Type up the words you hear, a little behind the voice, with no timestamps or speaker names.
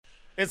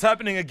It's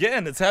happening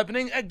again. It's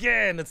happening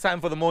again. It's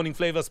time for the Morning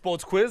Flavor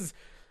Sports Quiz.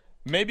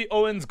 Maybe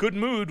Owen's good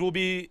mood will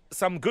be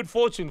some good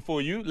fortune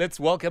for you. Let's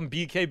welcome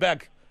BK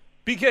back.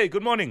 BK,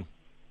 good morning.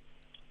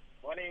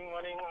 Morning,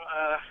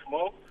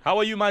 Mo. How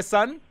are you, my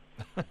son?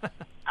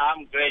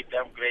 I'm great,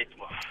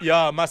 Mo.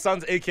 Yeah, my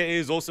son's AKA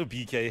is also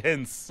BK,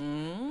 hence.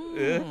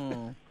 Yeah.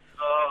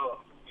 Oh,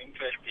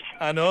 interesting.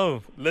 I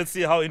know. Let's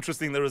see how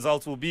interesting the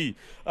results will be.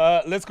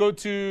 Let's go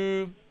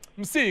to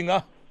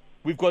Msinga.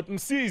 We've got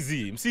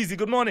Msizi. Msizi,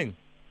 good morning.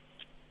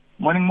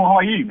 Morning, Mo. How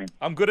are you, man?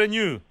 I'm good, and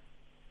you?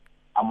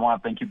 I'm well,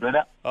 thank you,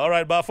 brother. All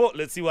right, Bafo,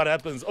 let's see what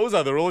happens.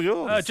 Oza, they're all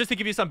yours. Just to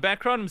give you some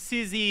background,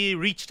 Msizi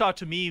reached out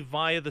to me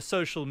via the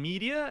social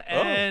media,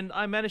 and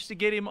I managed to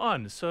get him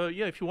on. So,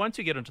 yeah, if you want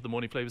to get into the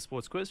Morning Flavor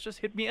Sports Quiz, just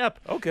hit me up.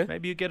 Okay.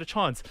 Maybe you get a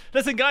chance.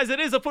 Listen, guys, it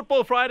is a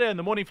Football Friday and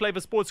the Morning Flavor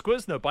Sports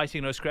Quiz. No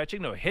biting, no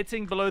scratching, no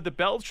hitting below the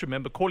belt.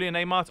 Remember, call your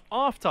name out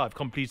after I've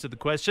completed the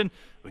question.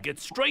 We get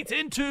straight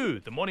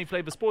into the Morning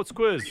Flavor Sports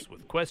Quiz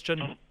with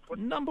question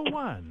number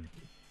 1.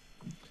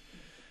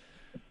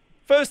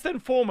 First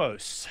and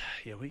foremost,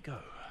 here we go.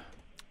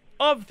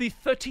 Of the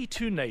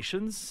 32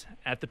 nations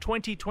at the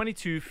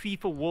 2022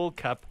 FIFA World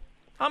Cup,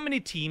 how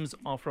many teams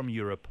are from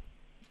Europe?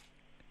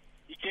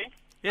 BK?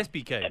 Yes,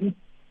 BK.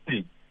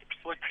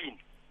 14.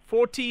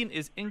 14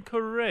 is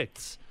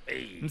incorrect.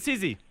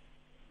 Msizi?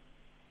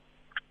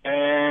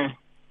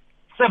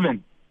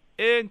 7.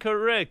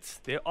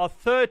 Incorrect. There are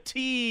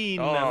 13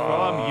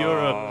 from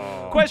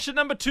Europe. Question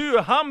number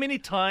 2. How many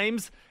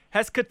times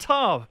has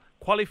Qatar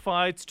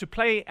qualified to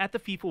play at the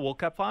FIFA World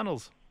Cup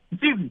finals?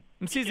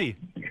 Msizi?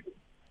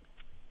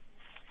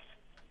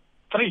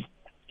 3.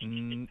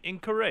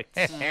 Incorrect.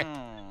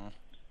 Oh,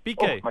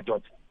 BK? my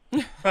God.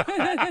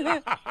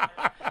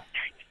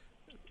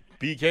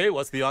 BK,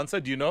 what's the answer?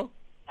 Do you know?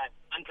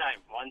 One time.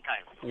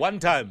 One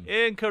time.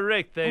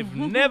 Incorrect. They've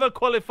never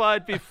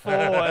qualified before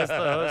as the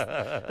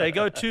host. They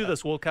go to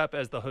this World Cup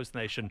as the host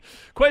nation.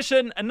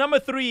 Question number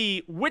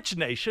 3. Which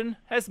nation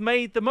has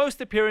made the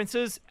most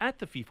appearances at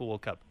the FIFA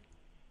World Cup?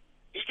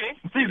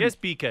 BK? Yes,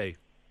 BK.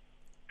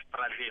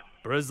 Brazil.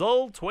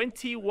 Brazil,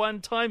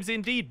 21 times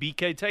indeed.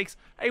 BK takes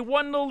a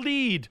 1-0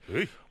 lead.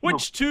 Hey.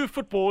 Which 2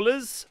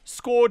 footballers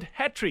scored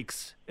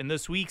hat-tricks in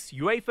this week's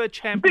UEFA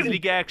Champions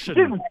League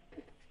action?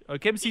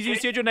 Okay, Msizi, you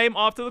said your name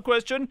after the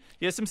question.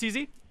 Yes,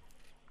 Msizi?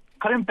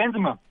 Karim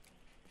Benzema.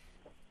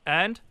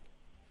 And?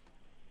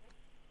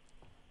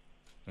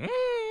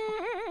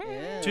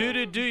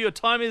 2 your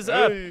time is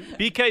up.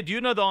 BK, do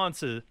you know the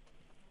answer?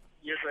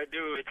 Yes, I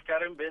do. It's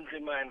Karim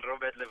Benzema and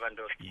Robert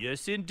Lewandowski.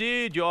 Yes,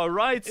 indeed. You are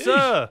right,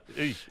 sir.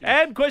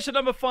 And question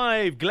number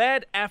 5.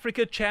 Glad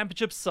Africa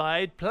Championship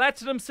side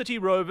Platinum City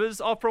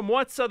Rovers are from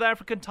what South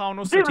African town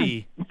or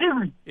city?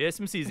 Yes,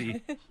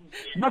 Msizi.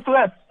 Not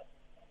less.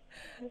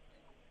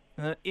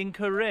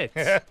 Incorrect.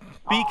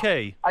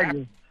 BK. I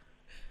do.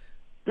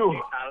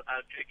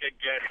 I'll take a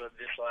guess on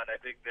this one. I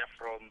think they're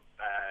from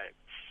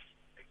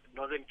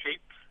Northern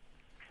Cape.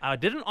 I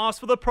didn't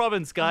ask for the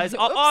province, guys.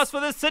 I asked for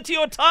the city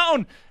or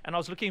town. And I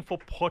was looking for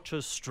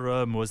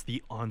Potchefstroom was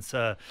the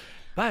answer.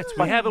 But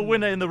we have a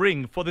winner in the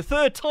ring for the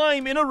 3rd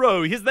time in a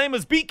row. His name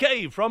is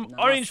BK from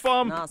Orange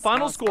Farm.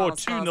 Final score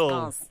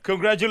 2-0.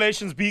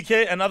 Congratulations,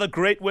 BK. Another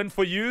great win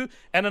for you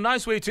and a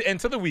nice way to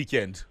enter the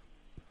weekend.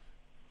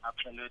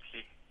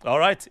 Absolutely. All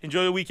right.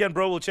 Enjoy your weekend,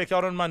 bro. We'll check you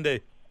out on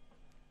Monday.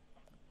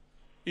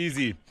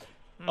 Easy.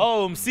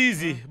 Oh,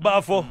 Msizi,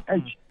 Bafo.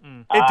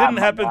 It didn't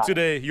happen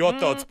today. Your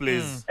thoughts,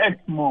 please.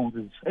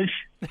 Moses.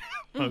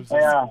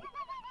 Yeah.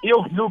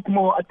 Yo, look,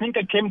 Mo, I think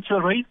I came to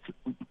a race.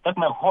 That's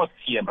my horse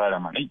here, brother,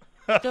 man. Hey.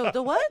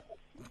 The what?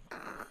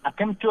 I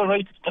came to a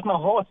race. That's my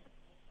horse.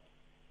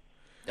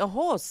 A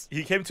horse?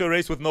 He came to a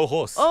race with no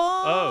horse. Yeah,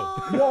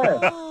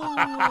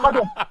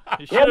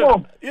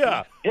 Mo.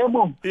 Yeah. Yeah,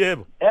 Mo. Yeah.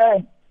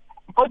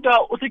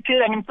 Kodwa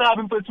usikhe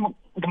ngimsabi mfethu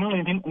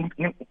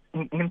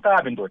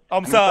ngimsabi ndoda.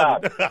 I'm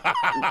sorry.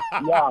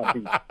 Yeah.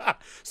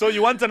 So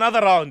you want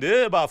another round,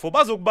 eh, Bafo?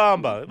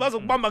 Bazokubamba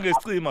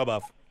ngesicima,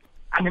 Bafo.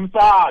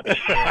 Angimsabi.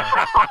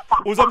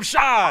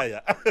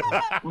 Uzomshaya.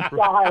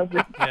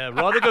 Yeah,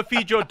 rather go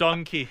feed your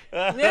donkey.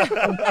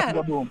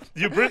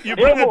 You bring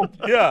it.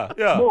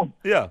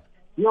 Yeah.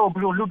 Yo,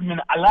 bro, look, man,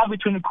 I love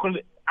it when you call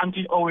it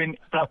Auntie Owen.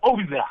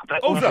 Over there.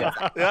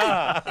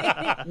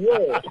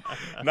 Yeah.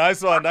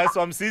 Nice one,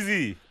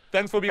 Msizi.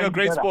 Thanks for being a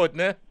great sport,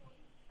 ne?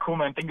 Cool,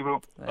 man. Thank you,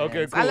 bro.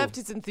 Okay, cool. I loved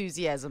his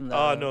enthusiasm, though.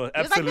 Oh, no,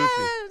 absolutely.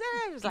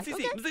 He was like,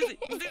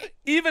 okay.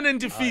 Even in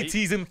defeat,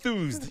 he's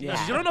enthused.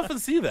 Yeah. You don't often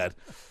see that.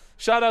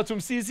 Shout out to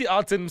Msizi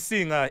out in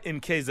Msinga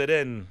in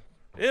KZN.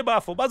 Hey,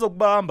 Bafo,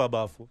 bazokubamba,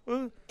 Bafo.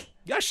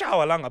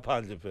 Yashawa la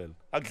ngaphandle phela.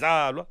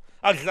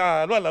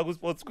 Akudlalwa la ku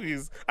sports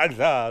quiz.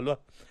 Akudlalwa.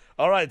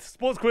 All right,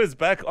 sports quiz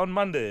back on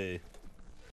Monday.